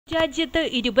രാജ്യത്ത്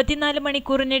 24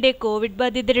 മണിക്കൂറിനിടെ കോവിഡ്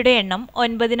ബാധിതരുടെ എണ്ണം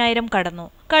 9,000 കടന്നു.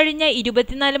 കഴിഞ്ഞ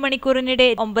 24 മണിക്കൂറിനിടെ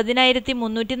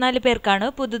 9,304 പേർക്കാണ്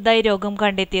പുതുതായി രോഗം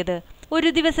കണ്ടെത്തിയത്. ഒരു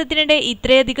ദിവസത്തിനിടെ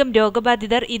ഇത്രയധികം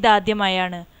രോഗബാധിതർ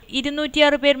ഇതാദ്യമായാണ്.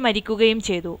 206 പേർ മരിക്കുകയും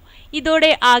ചെയ്തു.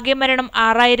 ഇതോടെ ആകെ മരണം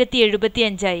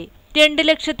 6,075 ആയി.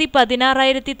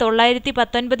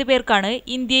 2,16,919 പേർക്കാണ്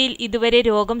ഇന്ത്യയിൽ ഇതുവരെ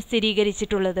രോഗം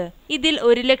സ്ഥിരീകരിച്ചിട്ടുള്ളത്. ഇതിൽ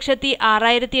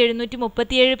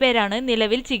 1,06,737 പേരാണ്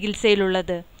നിലവിൽ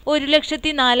ചികിത്സയിലുള്ളത്.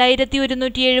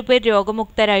 1,04,107 പേർ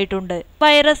രോഗമുക്തരായിട്ടുണ്ട്.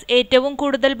 വൈറസ് ഏറ്റവും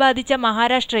കൂടുതൽ ബാധിച്ച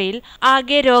മഹാരാഷ്ട്രയിൽ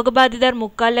ആകെ രോഗബാധിതർ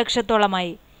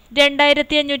 3,00,000-ഓളമായി.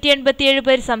 2,587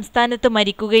 പേർ സംസ്ഥാനത്ത്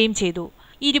മരിക്കുകയും ചെയ്തു.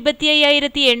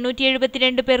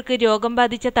 25,872 പേർക്ക് രോഗം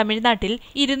ബാധിച്ച തമിഴ്നാട്ടിൽ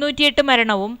 208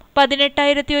 മരണവും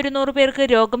 18,100 പേർക്ക്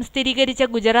രോഗം സ്ഥിരീകരിച്ച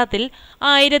ഗുജറാത്തിൽ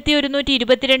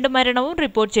 1,122 മരണവും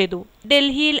റിപ്പോർട്ട് ചെയ്തു.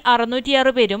 ഡൽഹിയിൽ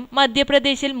 606 പേരും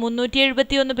മധ്യപ്രദേശിൽ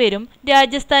 371 പേരും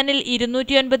രാജസ്ഥാനിൽ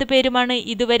 209 പേരുമാണ്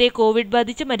ഇതുവരെ കോവിഡ്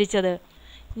ബാധിച്ച് മരിച്ചത്.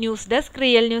 News desk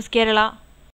real news Kerala.